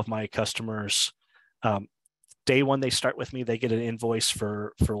for all of my customers. Day one, they start with me, they get an invoice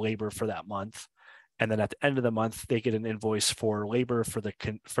for labor for that month. And then at the end of the month, they get an invoice for labor for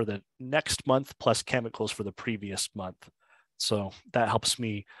the next month plus chemicals for the previous month. So that helps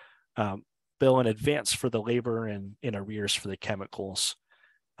me bill in advance for the labor and in arrears for the chemicals.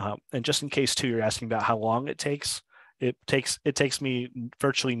 And just in case too, you're asking about how long it takes. It takes me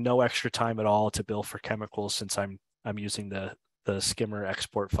virtually no extra time at all to bill for chemicals, since I'm using the Skimmer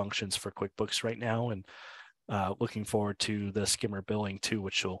export functions for QuickBooks right now, and looking forward to the Skimmer billing too,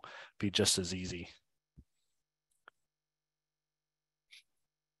 which will be just as easy.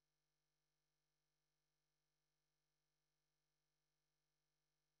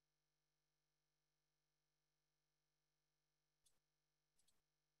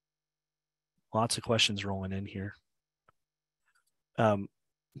 Lots of questions rolling in here.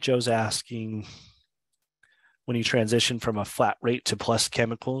 Joe's asking, when you transition from a flat rate to plus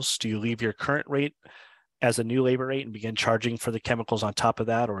chemicals, do you leave your current rate as a new labor rate and begin charging for the chemicals on top of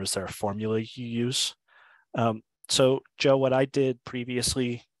that, or is there a formula you use? So Joe, what I did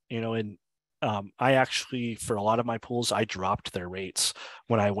previously, I actually, for a lot of my pools, I dropped their rates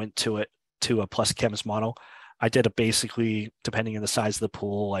when I went to a plus chems model. I did a basically, depending on the size of the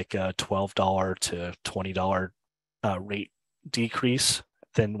pool, like a $12 to $20 rate decrease,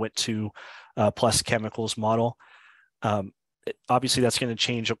 then went to a plus chemicals model. Obviously, that's going to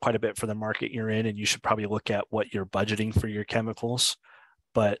change quite a bit for the market you're in, and you should probably look at what you're budgeting for your chemicals.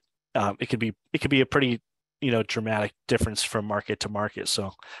 But it could be a pretty dramatic difference from market to market.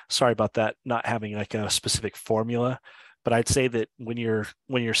 So sorry about that, not having like a specific formula. But I'd say that when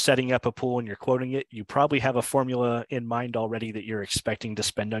you're setting up a pool and you're quoting it, you probably have a formula in mind already that you're expecting to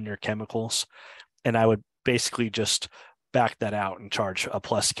spend on your chemicals. And I would basically just back that out and charge a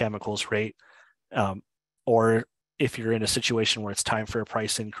plus chemicals rate. Or if you're in a situation where it's time for a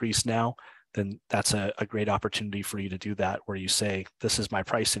price increase now, then that's a great opportunity for you to do that, where you say, this is my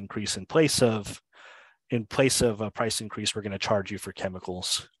price increase in place of a price increase, we're going to charge you for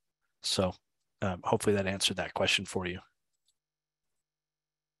chemicals. So hopefully that answered that question for you.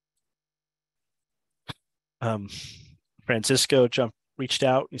 Francisco reached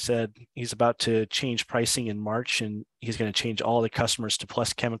out. He said he's about to change pricing in March, and he's going to change all the customers to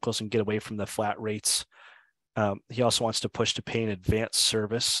plus chemicals and get away from the flat rates. He also wants to push to pay an advanced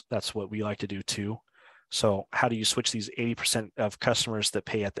service. That's what we like to do too. So how do you switch these 80% of customers that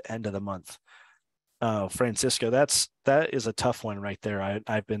pay at the end of the month? Francisco, that is a tough one right there.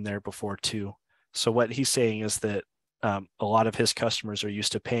 I've been there before too. So what he's saying is that a lot of his customers are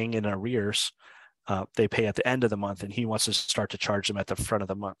used to paying in arrears. They pay at the end of the month, and he wants to start to charge them at the front of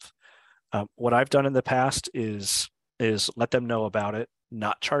the month. What I've done in the past is let them know about it,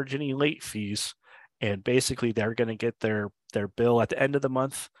 not charge any late fees, and basically they're going to get their bill at the end of the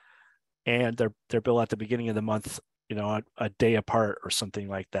month and their bill at the beginning of the month, a day apart or something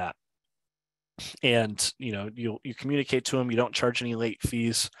like that. And you communicate to them, you don't charge any late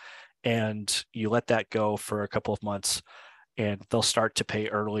fees, and you let that go for a couple of months, and they'll start to pay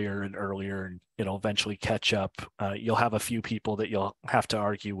earlier and earlier, and it'll eventually catch up. You'll have a few people that you'll have to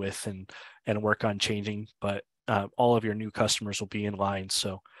argue with and work on changing, but all of your new customers will be in line.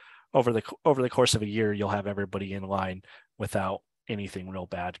 So over the course of a year, you'll have everybody in line without anything real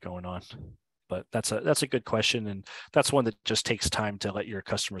bad going on. But that's a good question, and that's one that just takes time to let your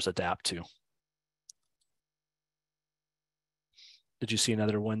customers adapt to. Did you see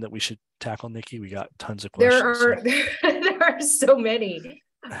another one that we should tackle, Nikki? We got tons of questions. There are so many.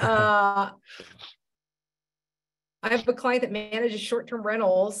 I have a client that manages short-term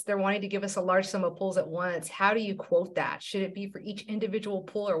rentals. They're wanting to give us a large sum of pools at once. How do you quote that? Should it be for each individual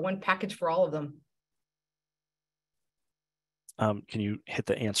pool or one package for all of them? Can you hit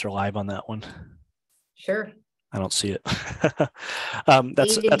the answer live on that one? Sure. I don't see it.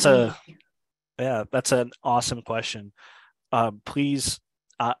 That's an awesome question. Please,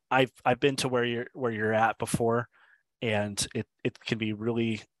 I've been to where you're at before, and it can be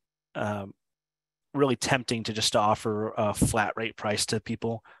really really tempting to just offer a flat rate price to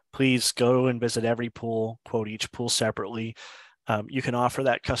people. Please go and visit every pool, quote each pool separately. You can offer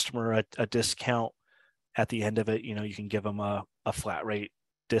that customer a discount at the end of it. You can give them a flat rate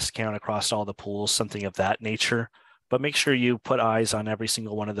discount across all the pools, something of that nature. But make sure you put eyes on every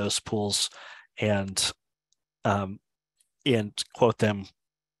single one of those pools and quote them,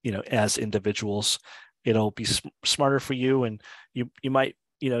 as individuals. it'll be smarter for you, and you might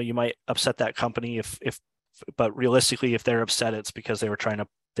you might upset that company if but realistically, if they're upset, it's because they were trying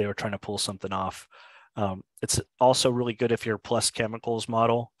to pull something off. It's also really good if you're plus chemicals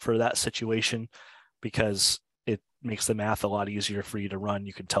model for that situation, because it makes the math a lot easier for you to run.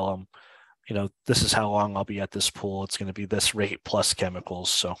 You can tell them, this is how long I'll be at this pool. It's going to be this rate plus chemicals.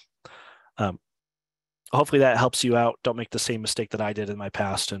 So um, hopefully that helps you out. Don't make the same mistake that I did in my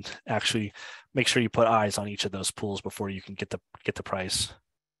past, and actually make sure you put eyes on each of those pools before you can get the price.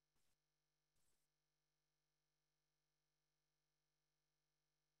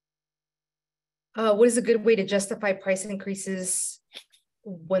 What is a good way to justify price increases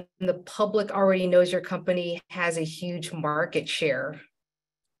when the public already knows your company has a huge market share?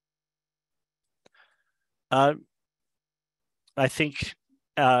 Uh, I think,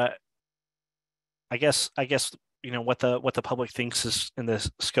 I guess, what the public thinks is in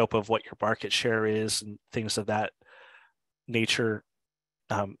the scope of what your market share is and things of that nature.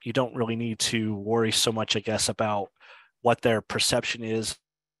 You don't really need to worry so much, I guess, about what their perception is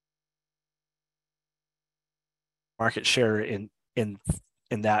market share in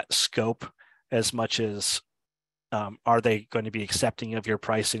that scope, as much as are they going to be accepting of your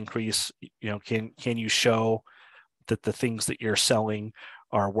price increase? Can you show that the things that you're selling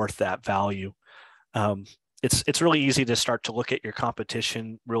are worth that value? It's really easy to start to look at your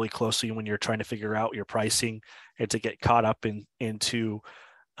competition really closely when you're trying to figure out your pricing, and to get caught up into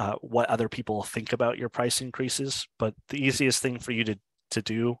what other people think about your price increases. But the easiest thing for you to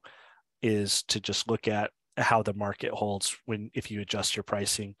do is to just look at how the market holds if you adjust your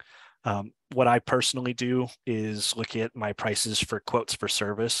pricing. What I personally do is look at my prices for quotes for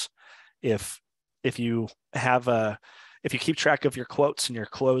service. If you have if you keep track of your quotes and your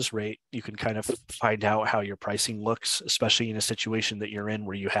close rate, you can kind of find out how your pricing looks, especially in a situation that you're in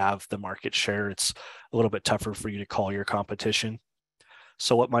where you have the market share. It's a little bit tougher for you to call your competition.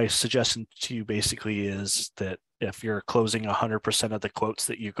 So what my suggestion to you basically is that if you're closing 100% of the quotes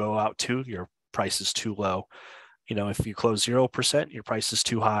that you go out to, your price is too low. If you close 0%, your price is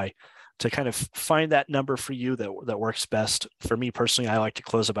too high. To kind of find that number for you that works best. For me personally, I like to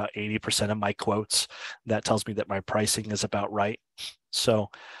close about 80% of my quotes. That tells me that my pricing is about right. So,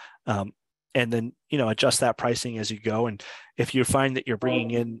 and then, adjust that pricing as you go. And if you find that you're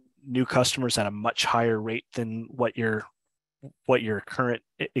bringing in new customers at a much higher rate than what your current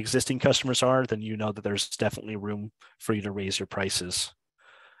existing customers are, then that there's definitely room for you to raise your prices.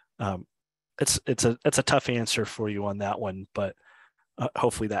 It's a tough answer for you on that one, but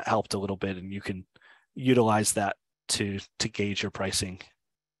hopefully that helped a little bit, and you can utilize that to gauge your pricing.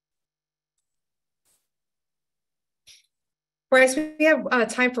 Bryce, we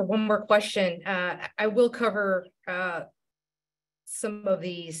have time for one more question. I will cover some of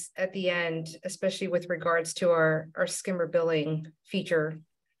these at the end, especially with regards to our skimmer billing feature.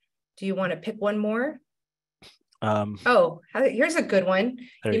 Do you want to pick one more? Here's a good one.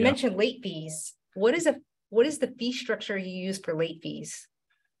 You mentioned late fees. What is the fee structure you use for late fees?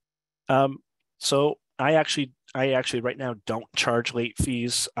 So I actually right now don't charge late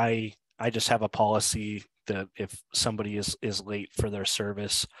fees. I just have a policy that if somebody is late for their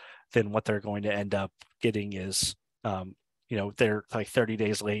service, then what they're going to end up getting is, they're like 30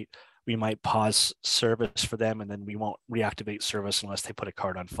 days late. We might pause service for them, and then we won't reactivate service unless they put a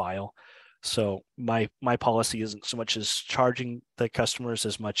card on file. So my policy isn't so much as charging the customers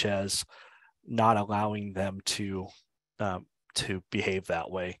as much as not allowing them to behave that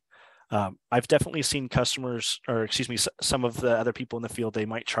way. I've definitely seen customers, or excuse me, some of the other people in the field, they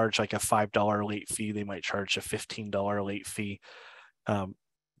might charge like a $5 late fee. They might charge a $15 late fee.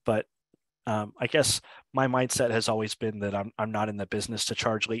 But I guess my mindset has always been that I'm not in the business to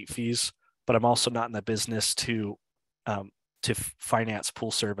charge late fees, but I'm also not in the business to finance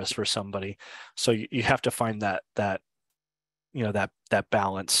pool service for somebody. So you have to find that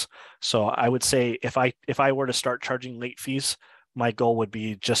balance. So I would say if I were to start charging late fees, my goal would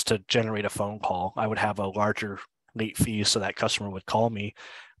be just to generate a phone call. I would have a larger late fee so that customer would call me,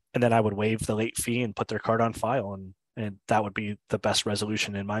 and then I would waive the late fee and put their card on file, and that would be the best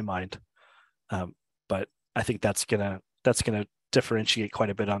resolution in my mind. But I think that's gonna differentiate quite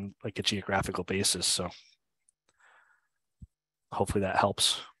a bit on like a geographical basis. So hopefully that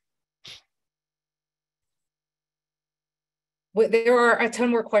helps. There are a ton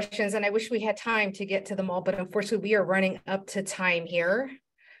more questions, and I wish we had time to get to them all, but unfortunately we are running up to time here.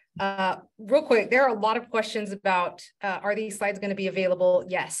 Real quick, there are a lot of questions about, are these slides going to be available?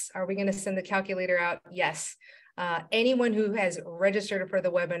 Yes. Are we going to send the calculator out? Yes. Anyone who has registered for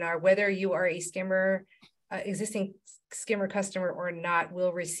the webinar, whether you are a skimmer existing Skimmer customer or not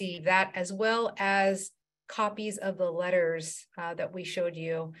will receive that, as well as copies of the letters that we showed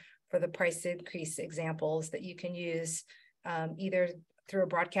you for the price increase examples that you can use either through a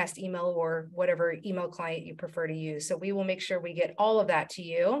broadcast email or whatever email client you prefer to use. So we will make sure we get all of that to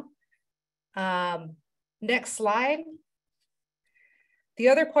you. Next slide. The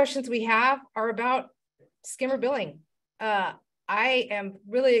other questions we have are about Skimmer billing. I am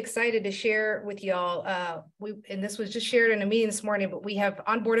really excited to share with y'all, and this was just shared in a meeting this morning, but we have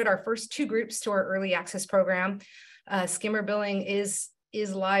onboarded our first 2 groups to our early access program. Skimmer billing is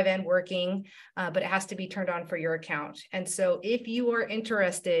live and working, but it has to be turned on for your account. And so if you are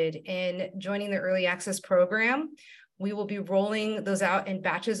interested in joining the early access program, we will be rolling those out in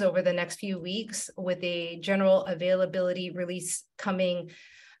batches over the next few weeks with a general availability release coming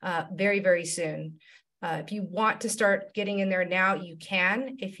very, very soon. If you want to start getting in there now, you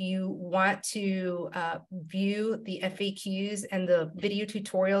can. If you want to view the FAQs and the video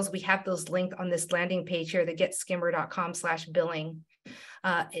tutorials, we have those linked on this landing page here, the getskimmer.com/billing.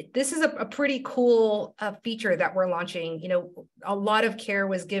 This is a pretty cool feature that we're launching. You know, a lot of care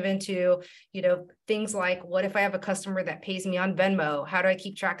was given to, you know, things like, what if I have a customer that pays me on Venmo? How do I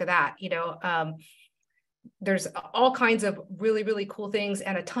keep track of that? You know, there's all kinds of really, really cool things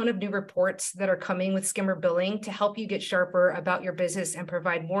and a ton of new reports that are coming with Skimmer billing to help you get sharper about your business and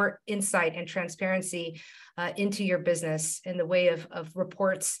provide more insight and transparency into your business in the way of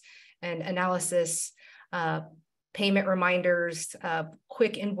reports and analysis, payment reminders,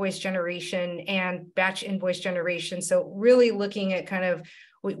 quick invoice generation, and batch invoice generation. So really looking at kind of,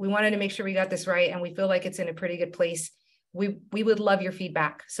 we wanted to make sure we got this right, and we feel like it's in a pretty good place. We would love your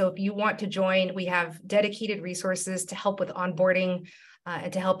feedback. So if you want to join, we have dedicated resources to help with onboarding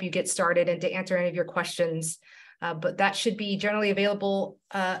and to help you get started and to answer any of your questions. But that should be generally available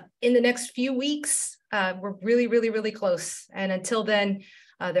in the next few weeks. We're really, really, really close. And until then,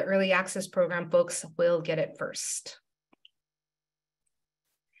 the early access program folks will get it first.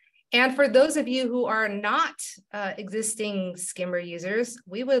 And for those of you who are not existing Skimmer users,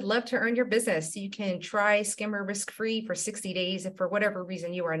 we would love to earn your business. You can try Skimmer risk-free for 60 days. If for whatever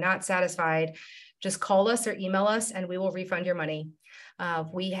reason you are not satisfied, just call us or email us and we will refund your money.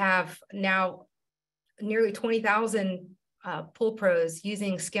 We have now nearly 20,000 pool pros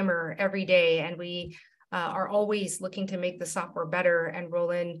using Skimmer every day, and we are always looking to make the software better and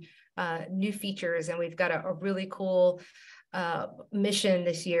roll in new features. And we've got a really cool mission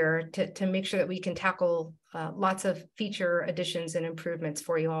this year to make sure that we can tackle lots of feature additions and improvements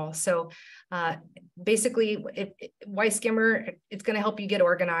for you all. So basically, why Skimmer? It's going to help you get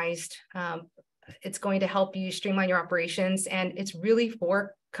organized. It's going to help you streamline your operations, and it's really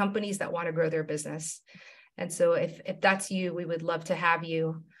for companies that want to grow their business. And so if that's you, we would love to have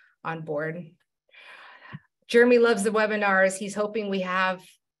you on board. Jeremy loves the webinars. He's hoping we have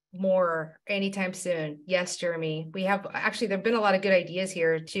more anytime soon. Yes, Jeremy. We have actually, there've been a lot of good ideas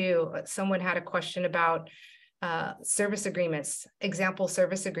here too. Someone had a question about service agreements, example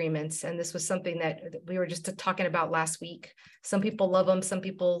service agreements. And this was something that we were just talking about last week. Some people love them. Some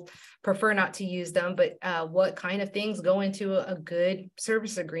people prefer not to use them, but what kind of things go into a good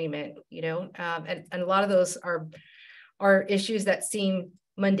service agreement, you know, and a lot of those are issues that seem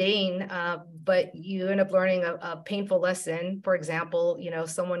mundane, but you end up learning a painful lesson. For example, you know,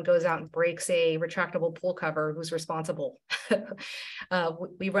 someone goes out and breaks a retractable pool cover, who's responsible?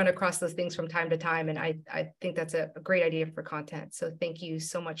 We run across those things from time to time, and I think that's a great idea for content. So thank you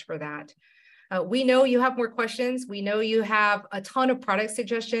so much for that. We know you have more questions. We know you have a ton of product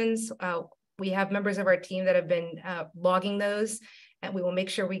suggestions. We have members of our team that have been logging those, and we will make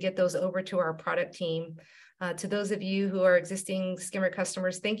sure we get those over to our product team. To those of you who are existing Skimmer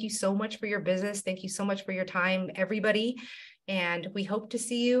customers, thank you so much for your business. Thank you so much for your time, everybody. And we hope to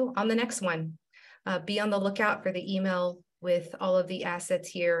see you on the next one. Be on the lookout for the email with all of the assets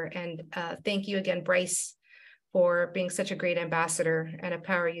here. And thank you again, Bryce, for being such a great ambassador and a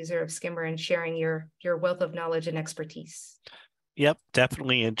power user of Skimmer and sharing your wealth of knowledge and expertise. Yep,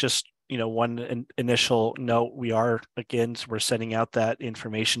 definitely. And just, you know, one initial note, we're sending out that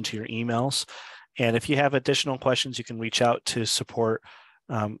information to your emails. And if you have additional questions, you can reach out to support.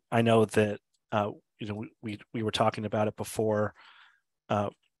 I know that, you know, we were talking about it before,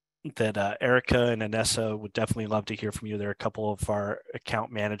 that Erica and Anessa would definitely love to hear from you. They're a couple of our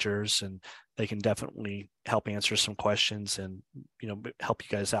account managers, and they can definitely help answer some questions and, you know, help you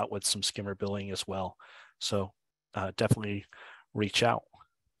guys out with some Skimmer billing as well. So definitely reach out.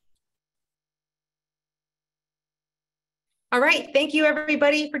 All right. Thank you,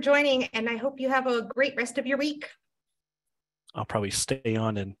 everybody, for joining. And I hope you have a great rest of your week. I'll probably stay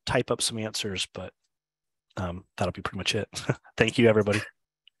on and type up some answers, but that'll be pretty much it. Thank you, everybody.